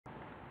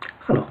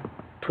Hello,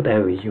 today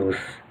we use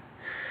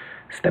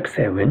step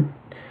 7,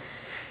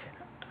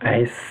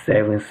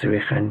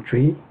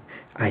 i7-300.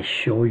 I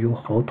show you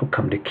how to do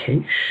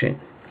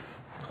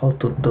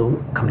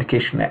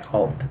communication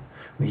layout.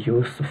 We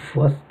use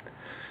first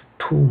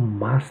two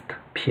mast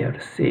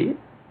PLC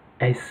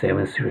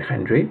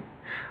i7-300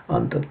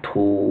 and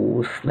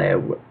two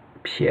slave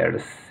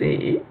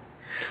PLC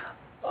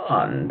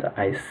and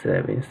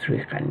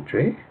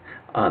i7-300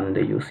 and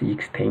use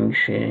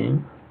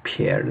extension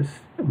PLC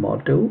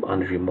module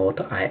and remote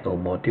I/O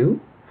module.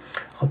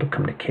 How to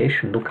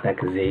communication look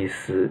like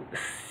this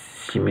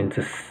Siemens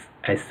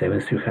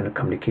i7-300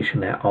 communication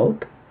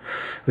layout.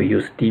 We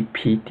use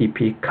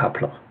DP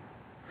coupler.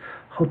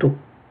 How to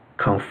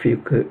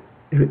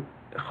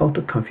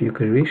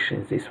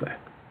configuration this way.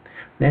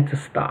 Let's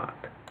start.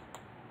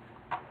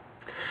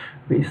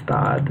 We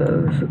start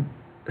the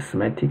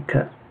schematic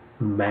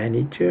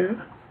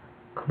manager,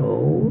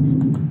 close,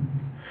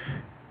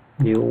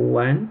 new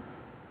one,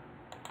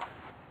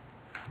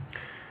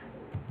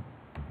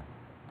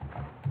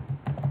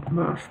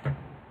 must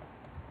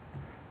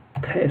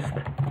test,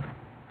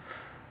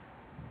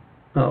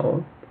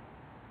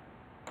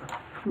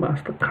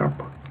 must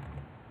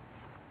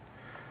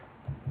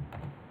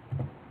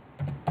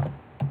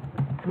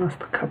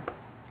couple,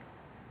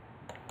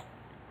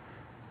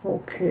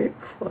 okay.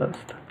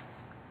 First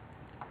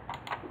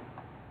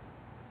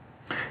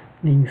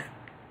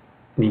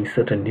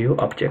insert a new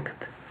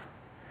object,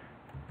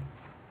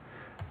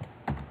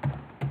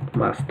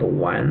 must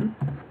 1,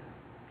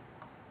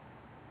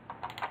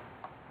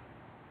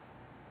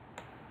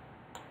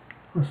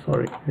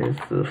 sorry, this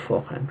is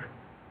 400.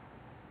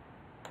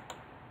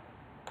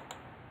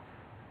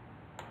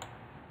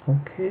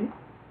 Okay,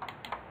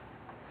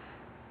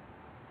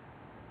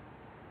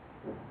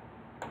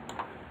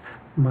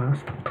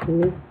 must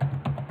 2,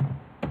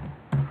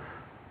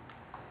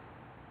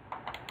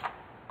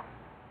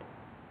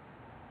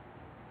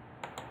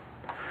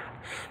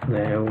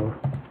 level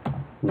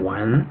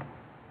 1,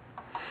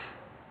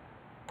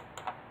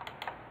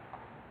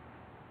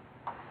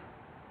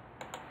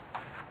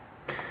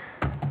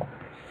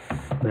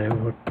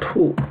 level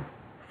 2.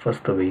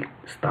 First we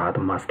start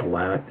must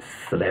 1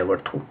 level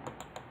 2.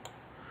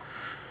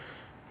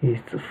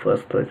 It's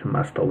first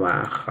must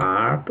 1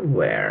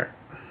 hardware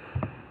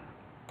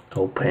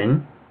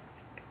open.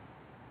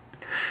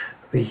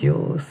 We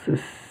use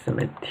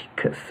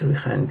schematic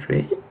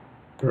 300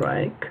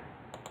 rack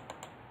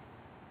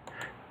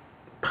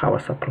power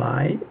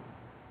supply,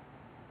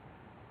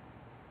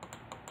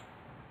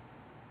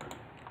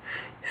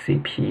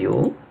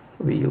 CPU.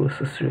 We use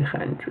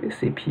 300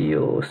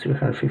 CPU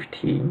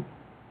 315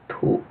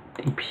 2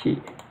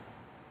 DP.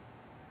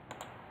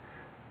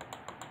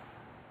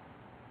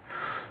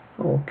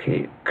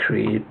 Okay,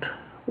 create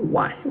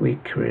 1. We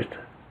create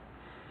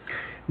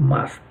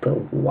master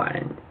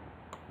 1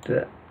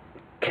 the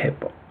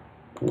cable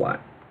 1.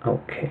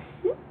 Okay,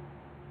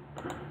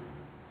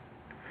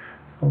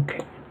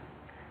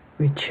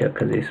 we check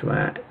this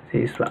one.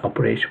 This one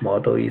operation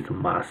model is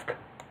must.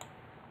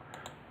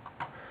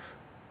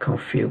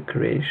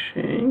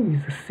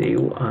 Configuration is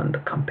save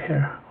and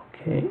compare.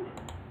 Okay,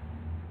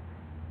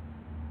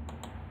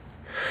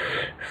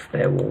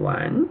 step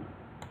 1.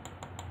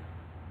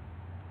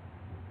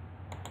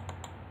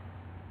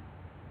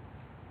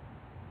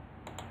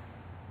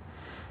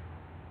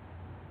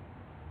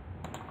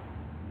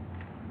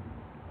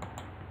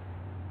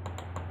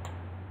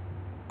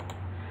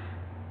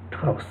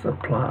 Power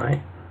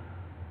supply,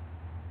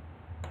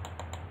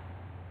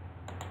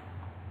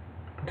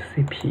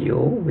 CPU.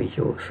 We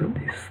use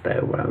this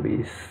step 1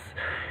 with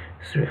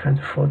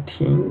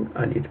 314.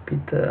 A little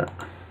bit.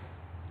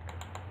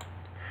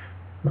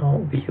 Now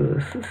we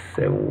use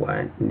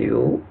 71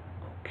 new.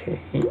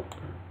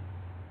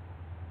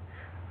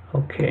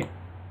 Okay.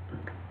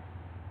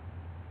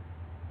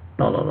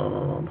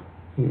 No.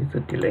 Is a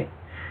delay.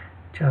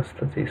 Just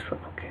this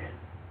one. Okay.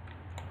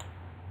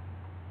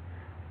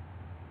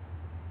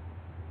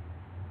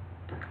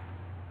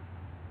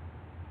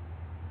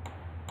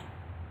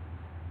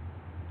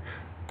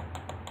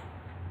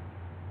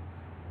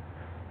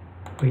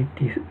 We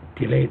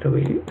delayed,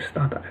 we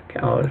start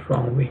again,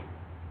 wrong way.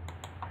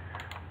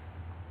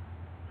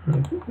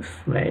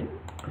 Slide.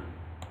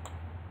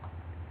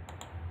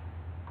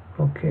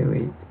 Okay,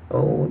 we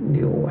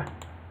new one.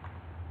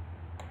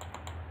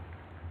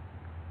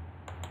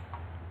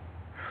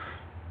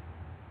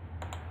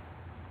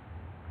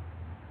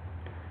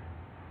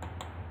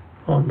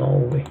 Oh no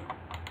way.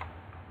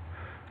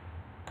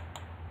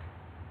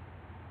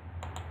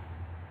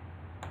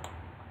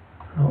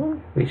 No,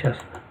 we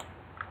just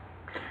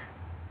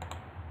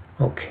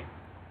okay.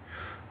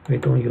 We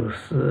don't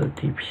use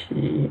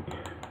DP.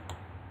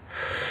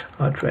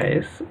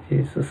 Address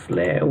is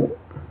slave.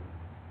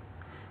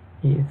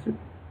 Is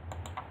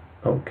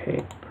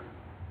okay.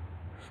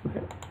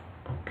 Slave.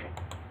 Okay.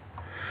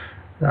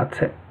 That's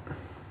it.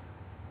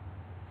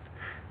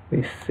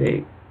 We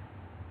say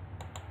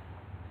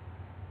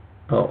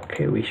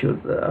okay. We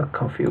should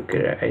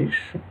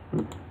configuration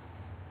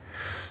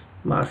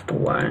must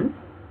 1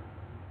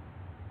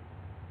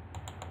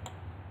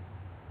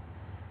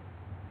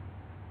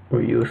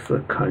 we use the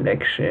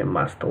connection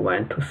master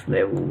 1 to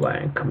slave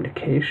 1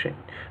 communication.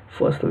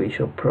 First, we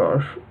show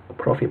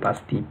Profibus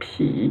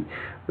DP.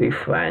 We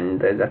find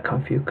the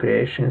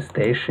configuration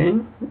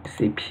station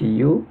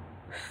CPU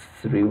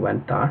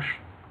 31 dash.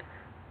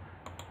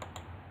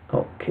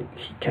 Okay,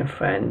 he can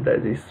find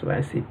this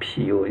one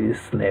CPU is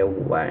slave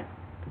 1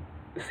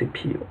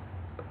 CPU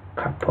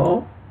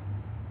couple.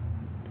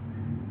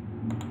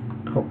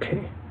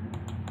 Okay,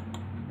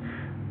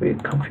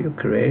 with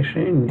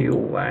configuration new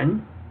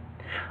one.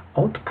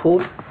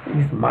 Output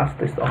is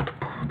master's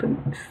output,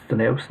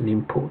 slave's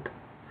input.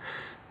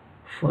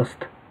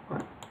 First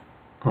one,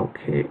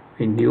 okay,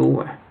 a new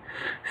one.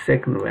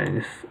 Second one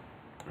is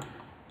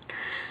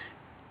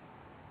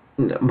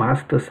the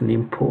master's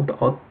input,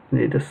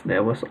 the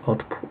slave's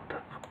output.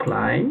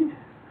 Apply,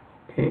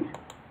 okay.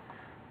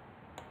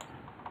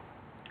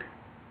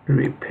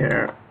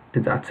 Repair,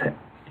 that's it,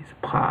 is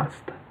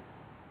passed.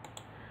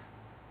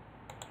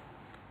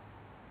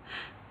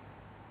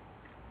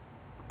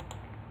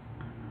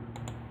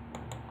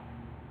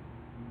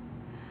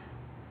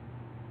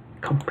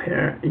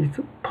 Compare is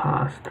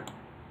passed.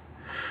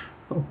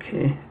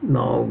 Okay,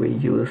 now we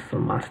use the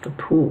master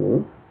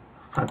tool,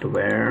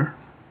 hardware,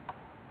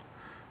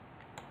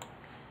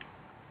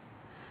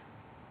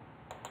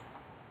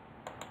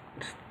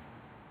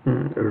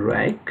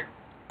 rack,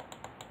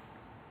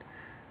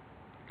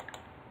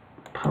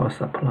 power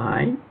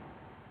supply,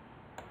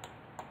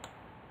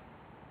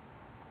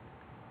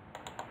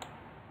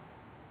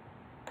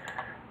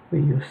 we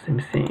use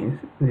same things.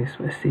 This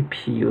one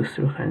CPU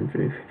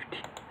 350.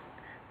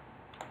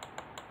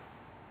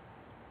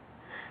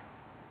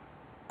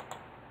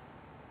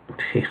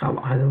 He have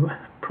other one,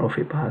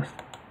 Profibus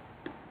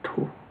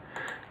 2.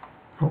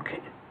 Okay.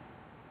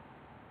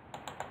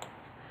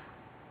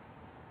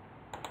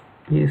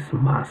 Is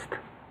must.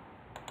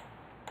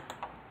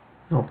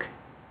 Okay.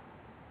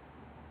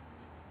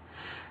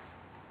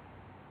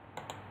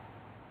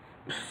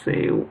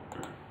 Save.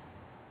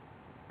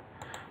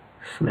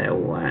 Snap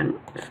 1,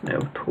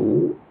 snap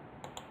 2.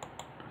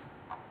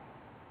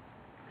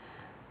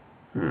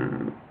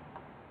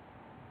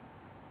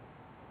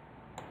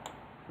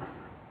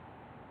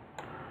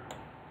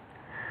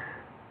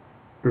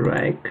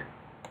 Rack,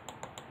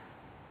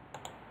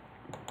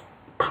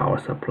 power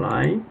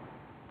supply,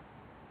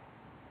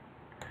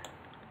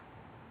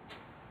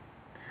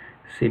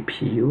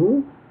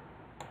 CPU.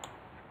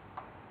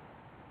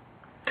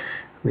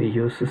 We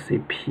use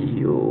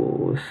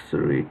CPU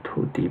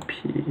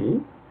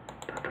 32DP.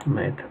 Doesn't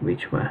matter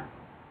which one.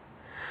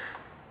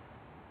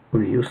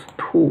 We use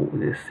 2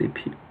 the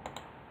CPU.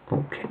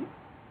 Okay.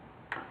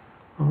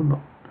 Oh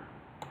no.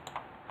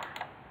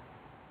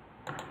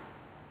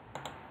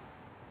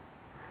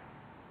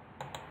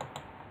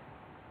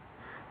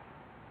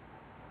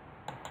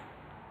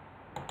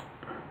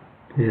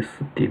 This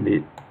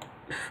delete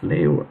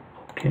slave.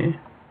 Okay.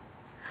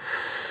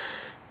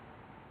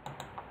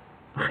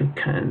 He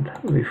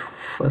can't with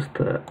first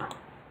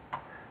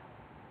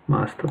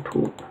master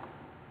tool.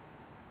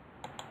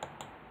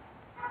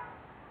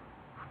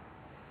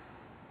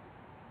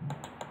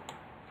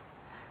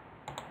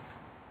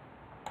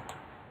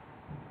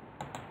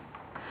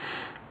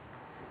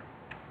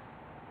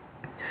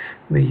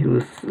 We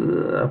use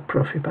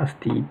Profibus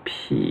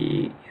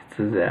DP, it's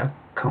the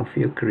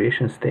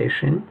configuration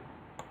station.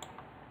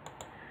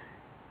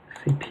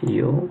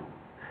 CPU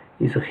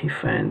is he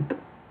find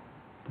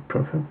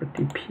Profibus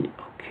DP.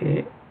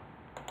 Okay.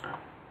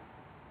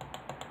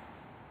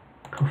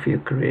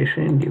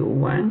 Configuration new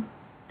one.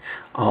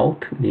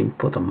 Out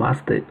input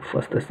master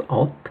first is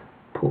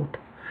output.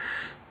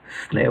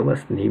 Slave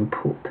is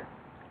input.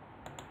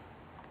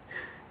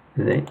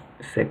 Then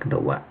second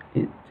one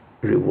is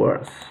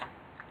reverse.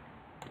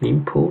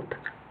 Input,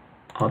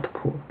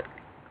 output.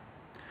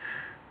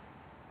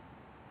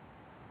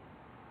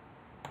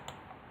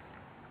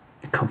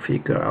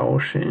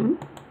 Configuration.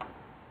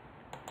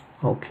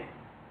 Okay.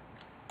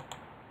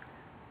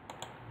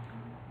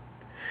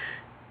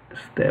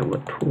 Step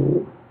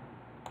 2.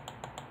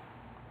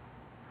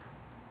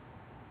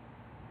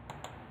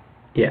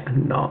 Yeah,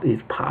 now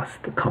it's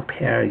passed.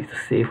 Compare is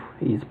safe,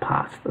 is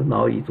passed.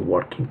 Now it's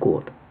working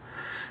good.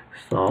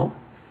 So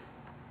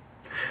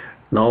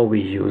now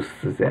we use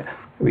the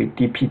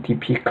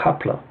DP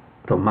coupler,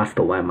 the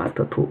master 1,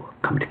 master 2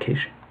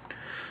 communication.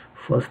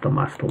 First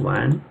master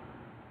 1.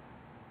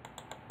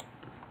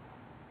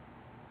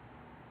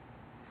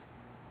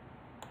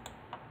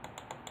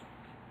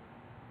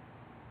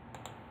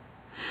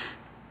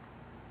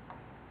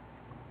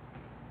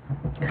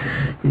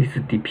 Is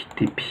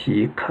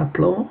DP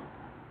coupler.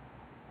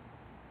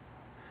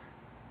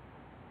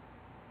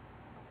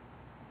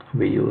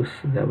 We use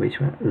the which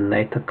one?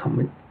 Later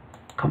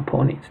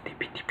components,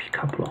 DP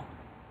coupler.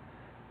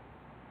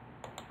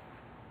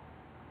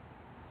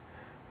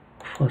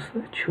 First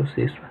choose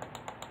this one.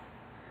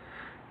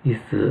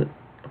 Is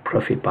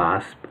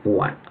Profibus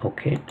 1.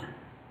 Okay.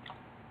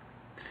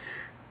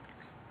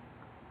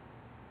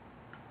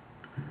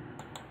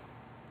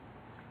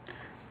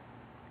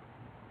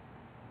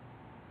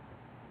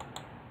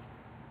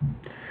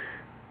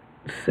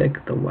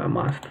 second one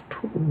master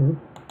 2.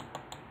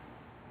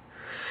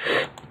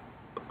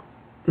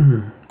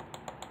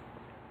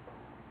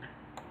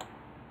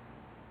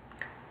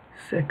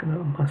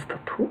 Second master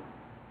 2.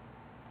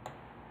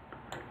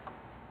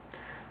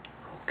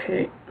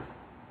 Okay.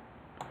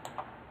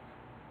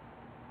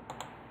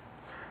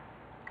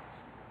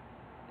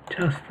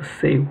 Just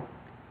save.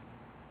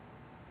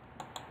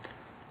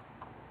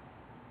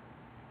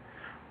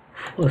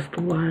 First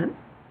one.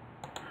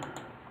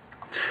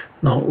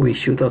 Now we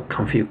should a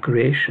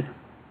configuration.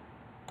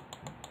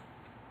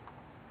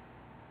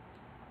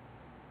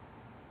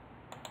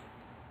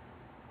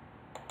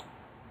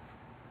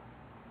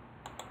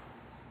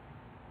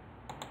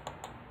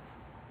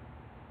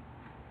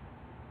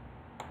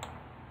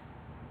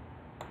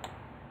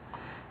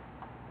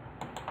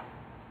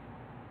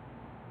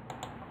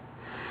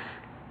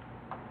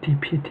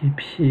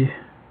 DP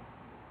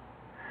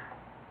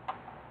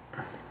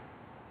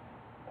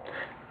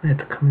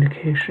net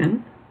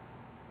communication.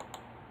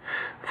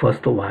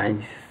 First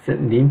one is the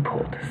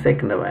input,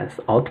 second one is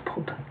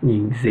output.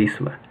 In this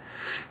one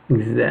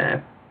is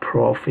the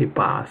profit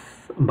bus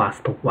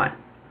 1.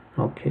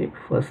 Okay,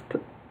 first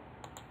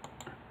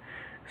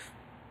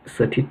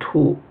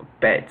 32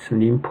 bytes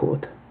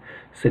input,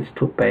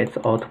 32 bytes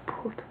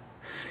output.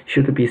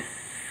 Should be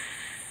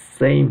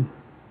same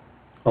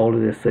all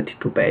the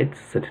 32 bytes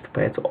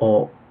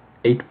or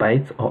 8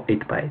 bytes or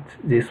 8 bytes.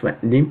 This one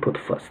input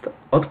first,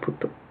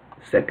 output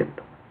second.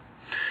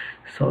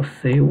 So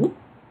save.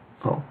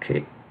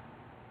 Okay.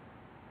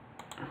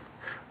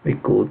 We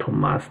go to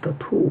master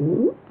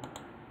 2.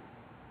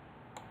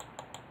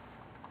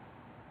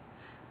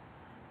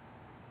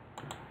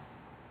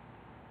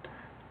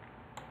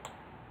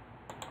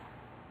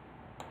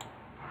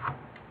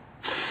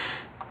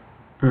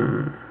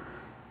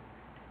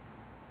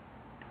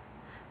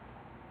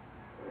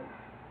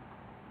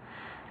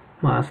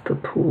 Master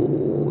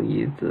 2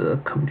 is a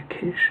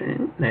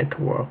communication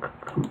network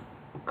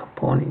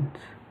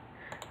components.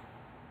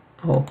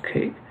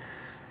 Okay,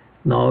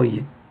 now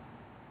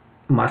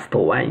master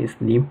 1 is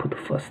input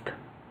first,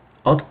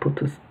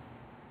 output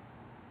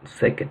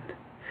second.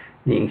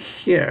 In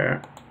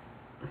here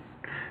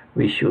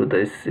we should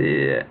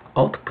see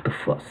output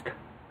first,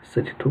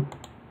 32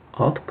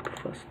 output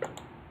first,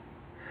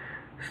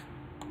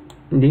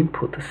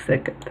 input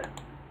second,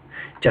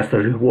 just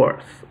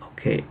reverse.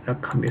 Okay, the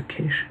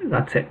communication,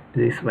 that's it.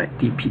 This way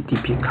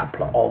DP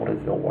couple all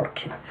is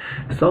working.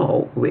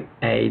 So we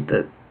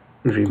add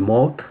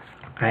remote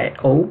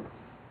I/O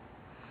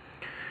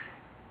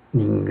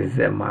in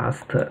the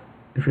master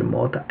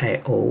remote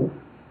I/O.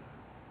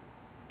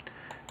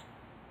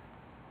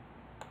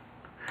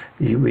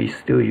 We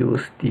still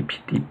use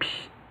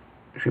DP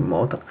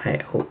remote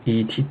I/O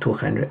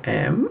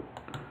ET200M.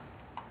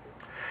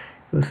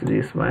 Use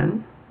this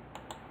one.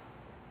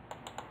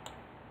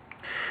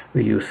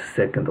 We use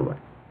second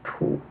one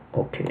 2.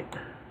 Okay.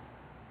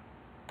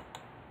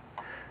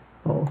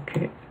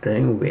 Okay.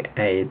 Then we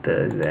add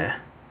the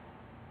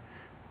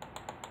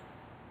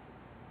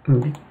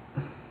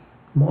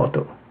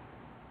model.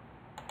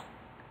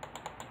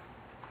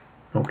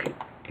 Okay,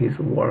 it's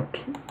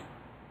working.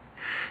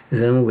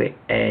 Then we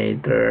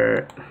add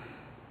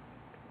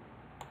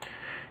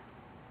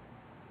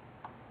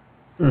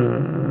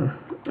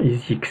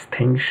is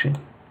extension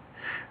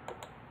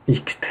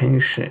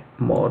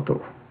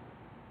model.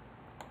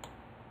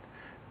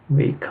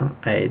 We can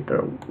add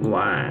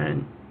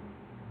one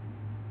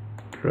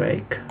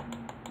drag.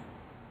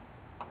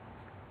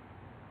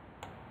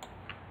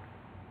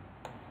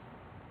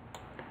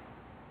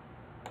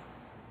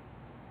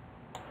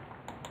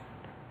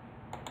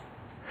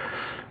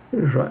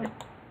 Right,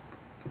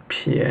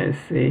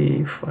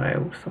 PSA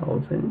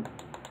 5000.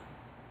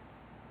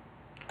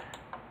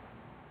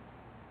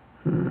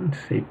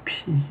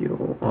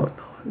 CPU. Oh,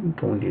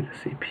 don't need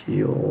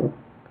CPU.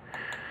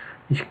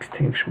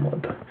 Extension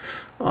model,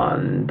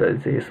 and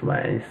this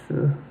one is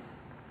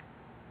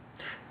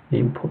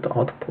input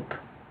output.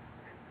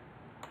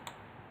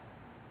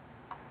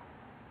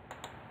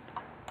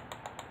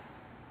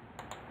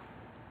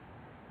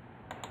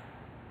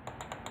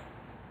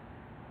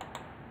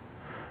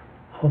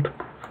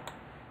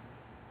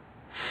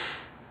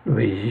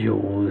 We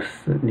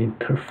use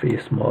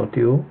interface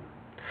module.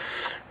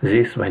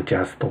 This one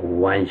just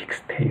one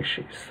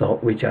extension, so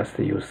we just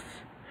use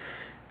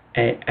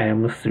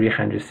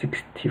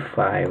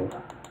AM365.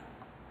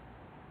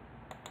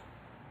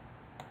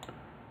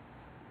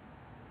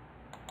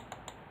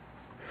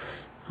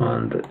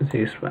 And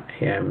this one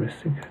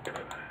AM65.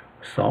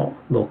 So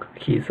look,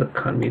 his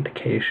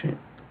communication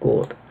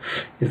good,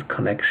 his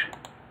connection.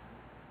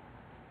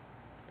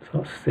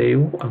 So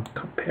save and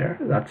compare.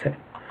 That's it.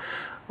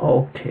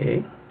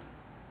 Okay.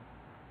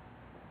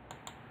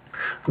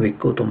 We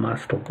go to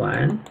master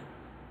 1.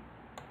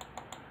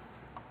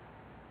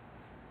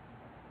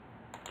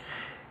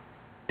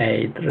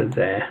 Add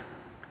the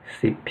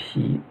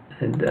CP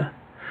and the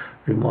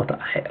remote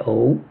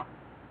I/O.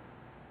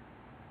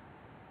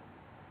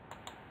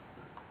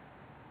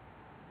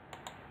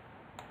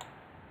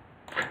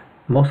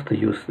 Most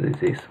use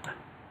this one.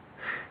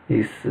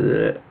 this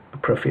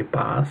profit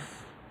bus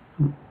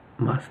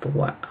must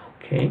 1.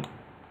 Okay,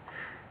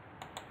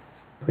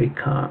 we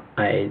can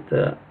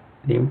add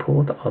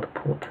input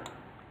output.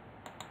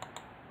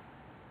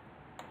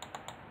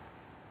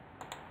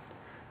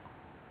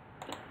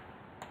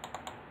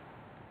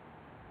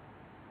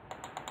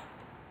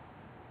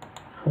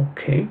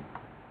 Okay.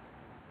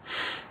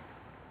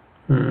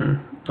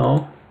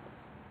 Now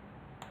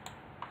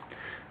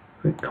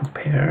we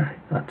compare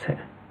that.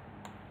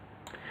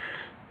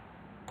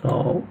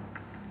 Now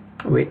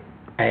we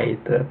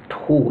add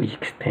tool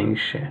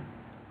extension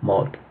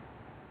mode.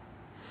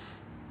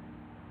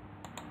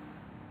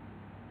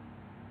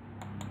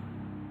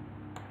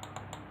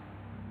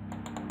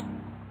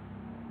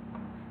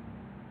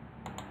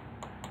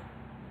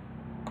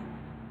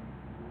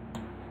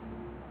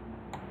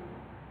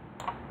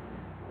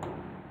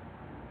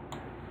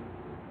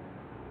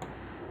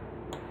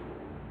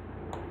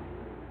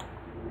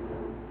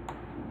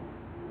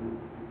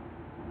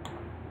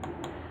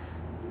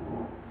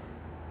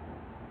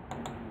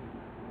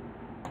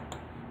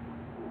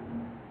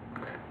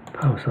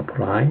 Power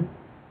supply,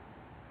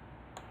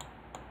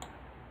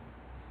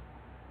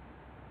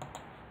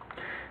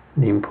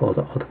 input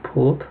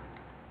output,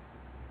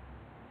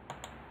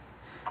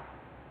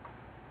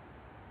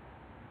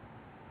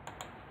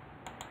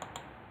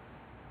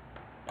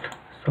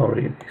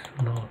 sorry, this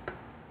is not.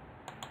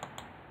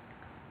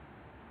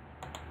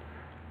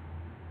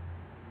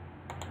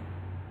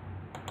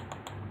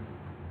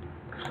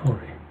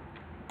 Sorry.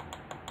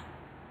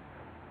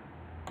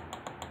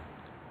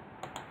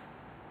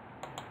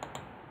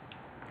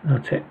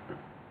 That's it.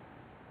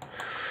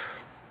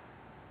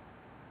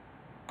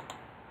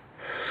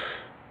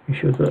 You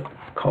should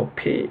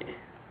copy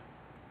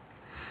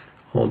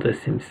all the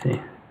same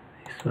thing.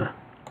 This one.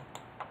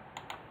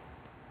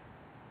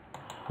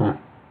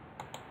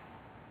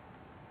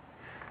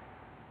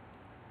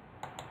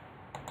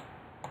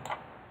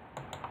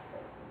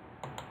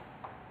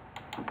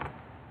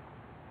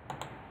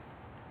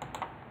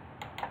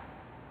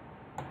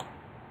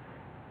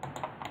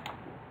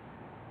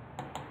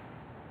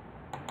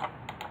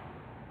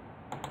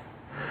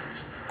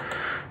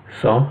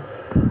 So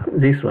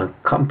this one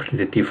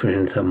completely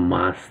different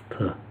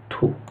master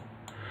tool.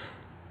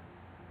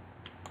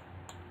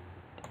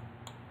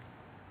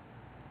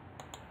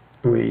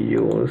 We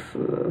use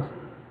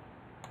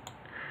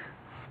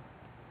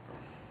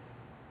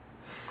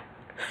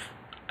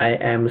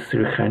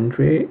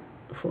IM300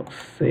 for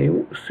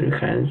save,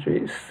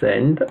 300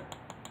 send.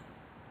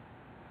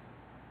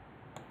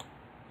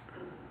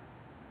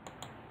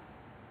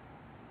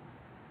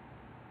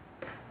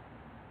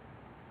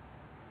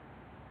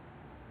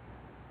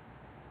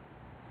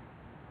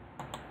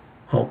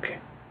 Okay,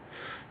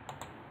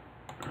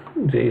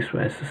 this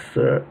one is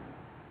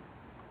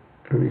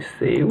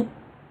receive.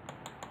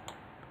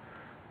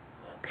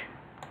 Okay,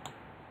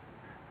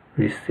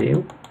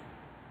 receive.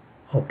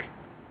 Okay.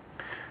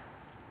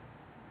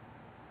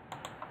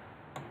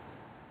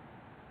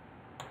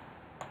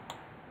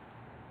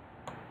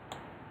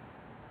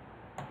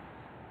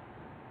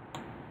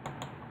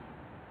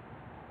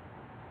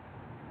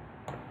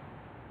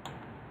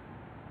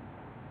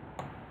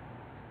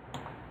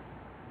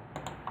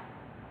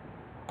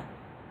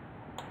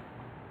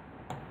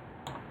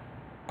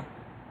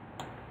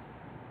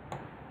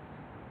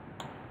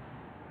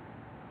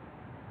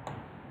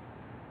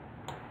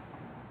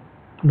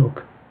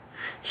 Look,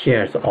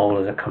 here's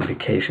all the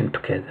complication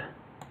together.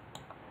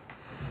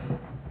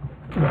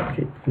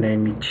 Okay, let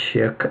me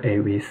check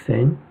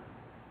everything.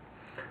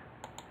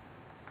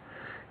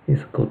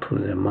 Let's go to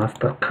the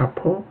master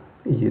couple,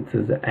 use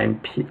the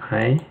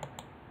MPI.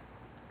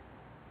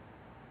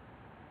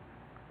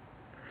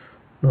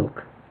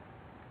 Look.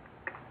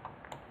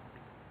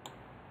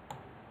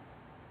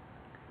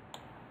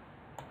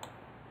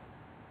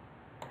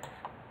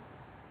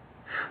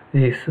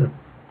 This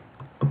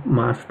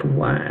must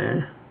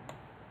 1.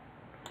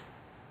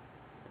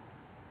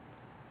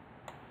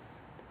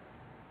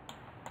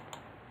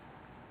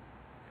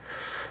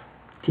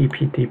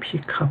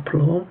 DP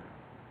couple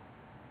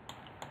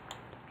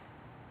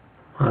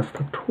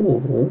master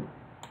 2.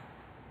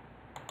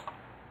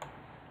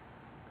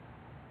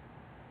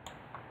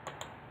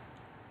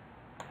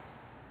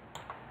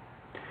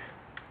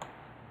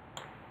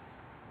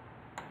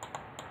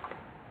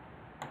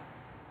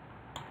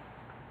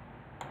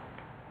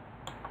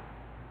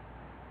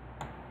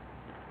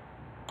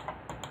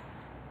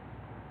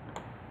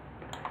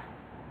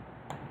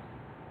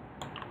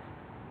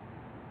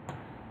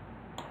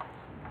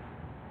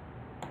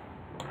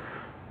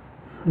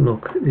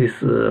 Look, this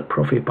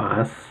profit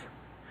bus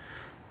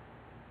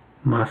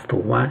master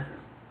 1,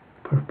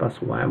 profit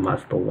bus 1,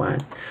 master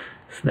 1,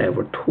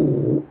 level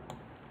 2,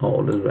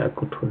 all the way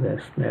go to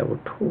this level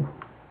 2.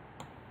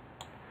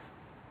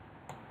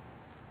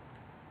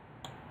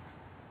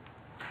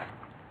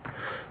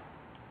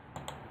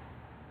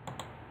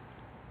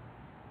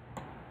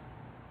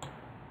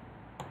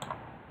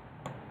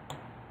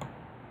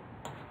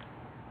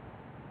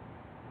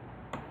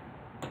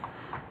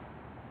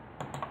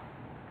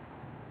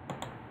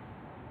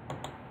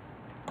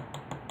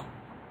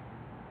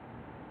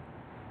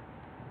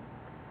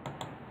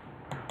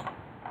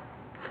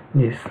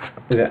 is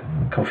the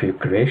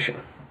configuration.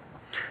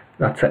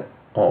 That's it.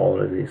 All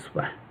this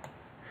one.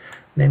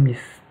 Let me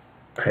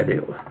tell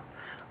you.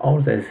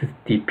 All this is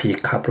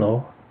DP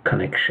couple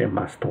connection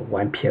master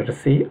 1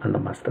 PLC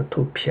and master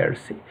 2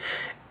 PLC.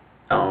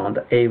 And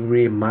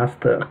every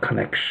master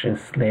connection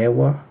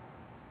level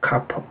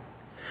couple.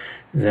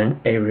 Then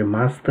every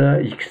master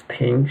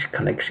exchange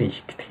connection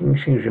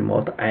extension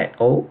remote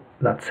I/O.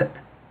 That's it.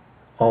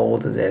 All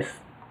this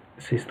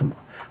system.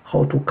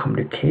 How to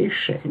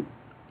communication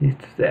is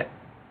the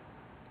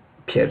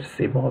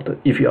PLC model.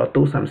 If you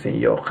do something,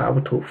 you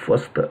have to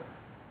first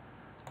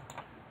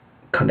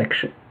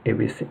connection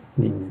everything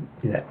in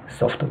the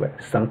software.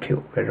 Thank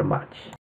you very much.